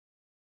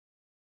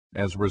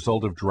as a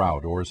result of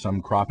drought or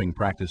some cropping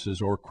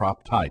practices or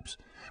crop types.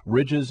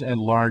 Ridges and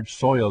large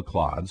soil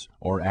clods,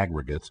 or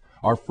aggregates,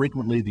 are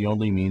frequently the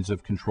only means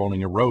of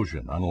controlling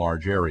erosion on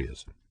large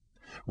areas.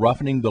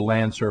 Roughening the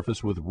land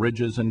surface with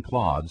ridges and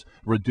clods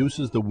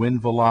reduces the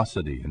wind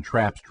velocity and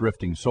traps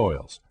drifting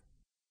soils.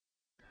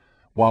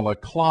 While a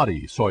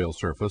cloddy soil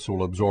surface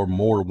will absorb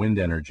more wind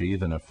energy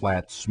than a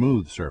flat,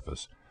 smooth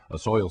surface, a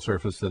soil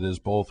surface that is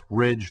both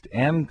ridged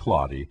and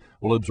cloddy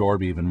will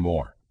absorb even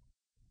more.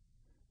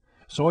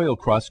 Soil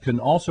crust can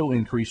also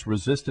increase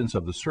resistance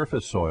of the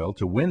surface soil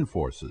to wind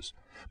forces,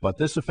 but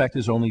this effect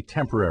is only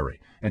temporary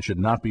and should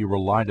not be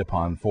relied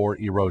upon for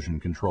erosion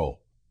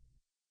control.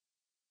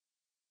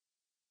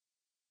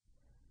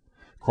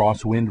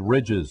 Crosswind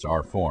ridges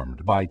are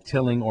formed by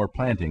tilling or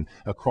planting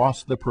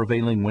across the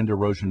prevailing wind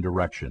erosion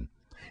direction.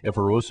 If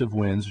erosive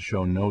winds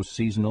show no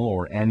seasonal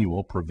or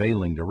annual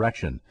prevailing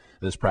direction,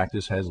 this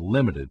practice has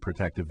limited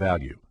protective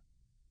value.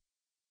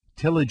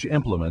 Tillage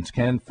implements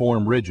can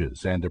form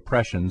ridges and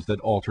depressions that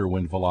alter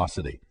wind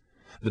velocity.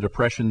 The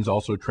depressions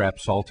also trap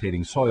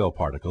saltating soil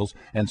particles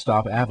and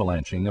stop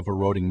avalanching of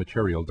eroding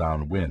material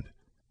downwind.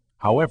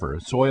 However,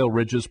 soil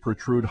ridges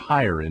protrude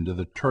higher into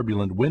the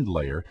turbulent wind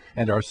layer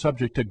and are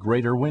subject to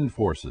greater wind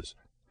forces.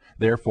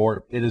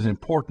 Therefore, it is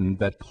important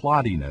that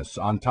cloddiness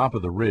on top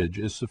of the ridge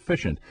is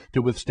sufficient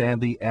to withstand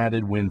the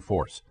added wind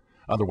force.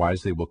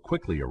 Otherwise, they will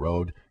quickly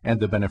erode and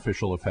the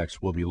beneficial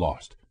effects will be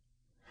lost.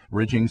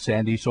 Ridging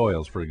sandy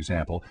soils, for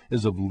example,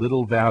 is of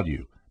little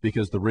value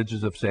because the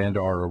ridges of sand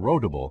are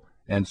erodible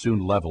and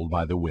soon leveled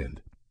by the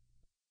wind.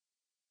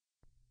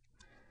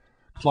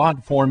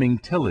 Clod-forming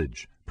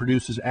tillage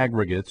produces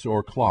aggregates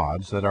or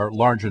clods that are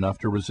large enough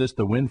to resist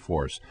the wind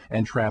force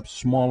and trap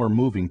smaller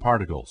moving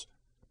particles.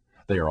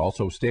 They are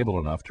also stable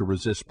enough to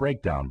resist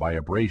breakdown by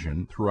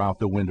abrasion throughout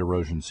the wind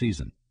erosion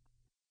season.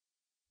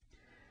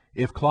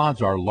 If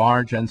clods are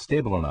large and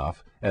stable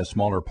enough, as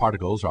smaller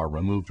particles are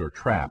removed or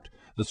trapped,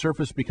 the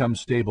surface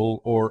becomes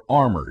stable or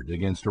armored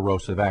against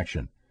erosive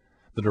action.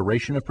 The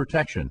duration of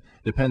protection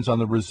depends on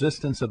the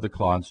resistance of the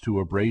clods to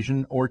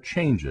abrasion or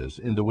changes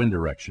in the wind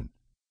direction.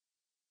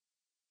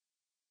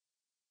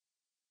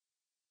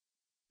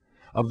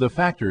 Of the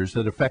factors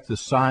that affect the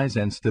size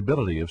and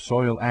stability of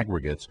soil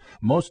aggregates,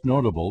 most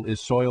notable is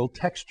soil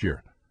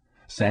texture.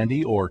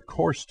 Sandy or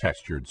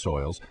coarse-textured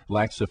soils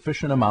lack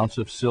sufficient amounts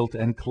of silt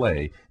and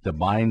clay to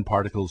bind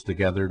particles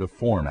together to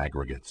form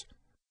aggregates.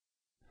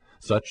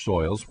 Such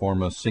soils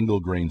form a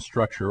single-grain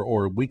structure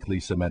or weakly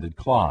cemented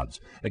clods,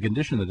 a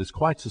condition that is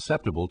quite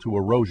susceptible to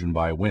erosion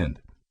by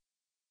wind.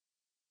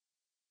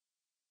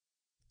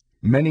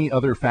 Many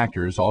other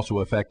factors also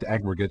affect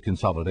aggregate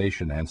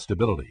consolidation and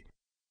stability.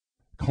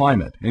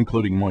 Climate,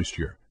 including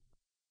moisture,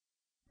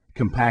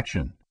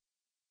 compaction,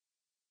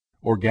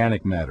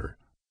 organic matter,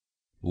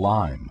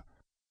 lime,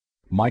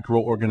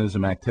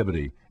 microorganism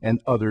activity, and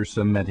other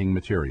cementing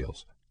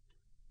materials.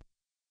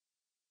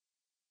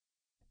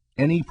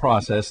 Any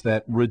process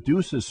that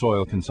reduces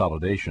soil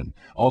consolidation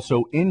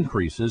also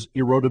increases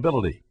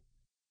erodibility.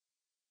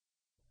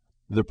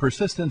 The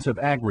persistence of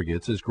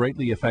aggregates is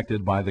greatly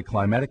affected by the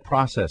climatic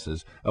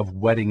processes of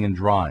wetting and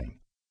drying,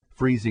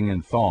 freezing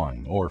and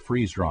thawing, or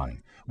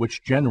freeze-drying,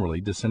 which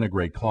generally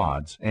disintegrate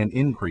clods and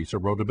increase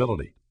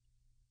erodibility.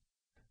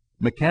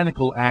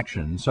 Mechanical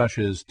action such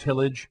as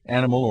tillage,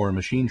 animal or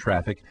machine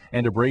traffic,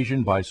 and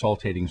abrasion by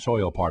saltating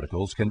soil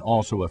particles can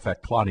also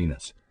affect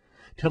cloddiness.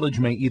 Tillage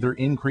may either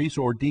increase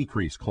or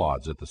decrease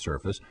clods at the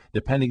surface,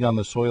 depending on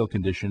the soil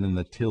condition in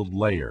the tilled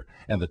layer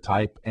and the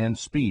type and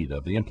speed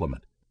of the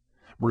implement.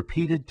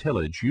 Repeated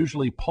tillage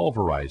usually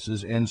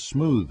pulverizes and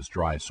smooths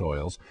dry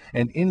soils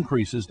and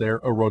increases their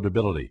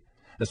erodibility,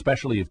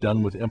 especially if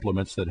done with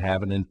implements that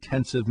have an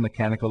intensive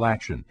mechanical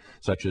action,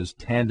 such as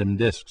tandem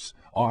discs,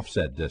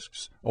 offset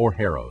discs, or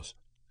harrows.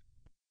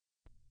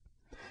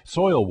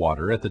 Soil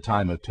water at the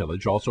time of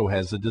tillage also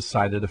has a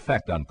decided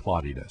effect on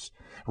cloddiness.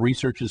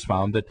 Research has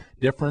found that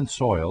different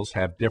soils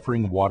have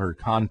differing water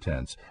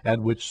contents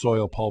at which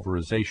soil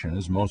pulverization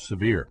is most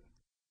severe.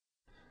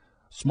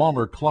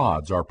 Smaller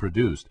clods are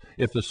produced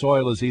if the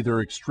soil is either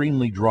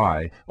extremely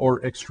dry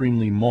or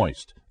extremely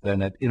moist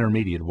than at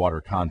intermediate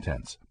water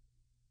contents.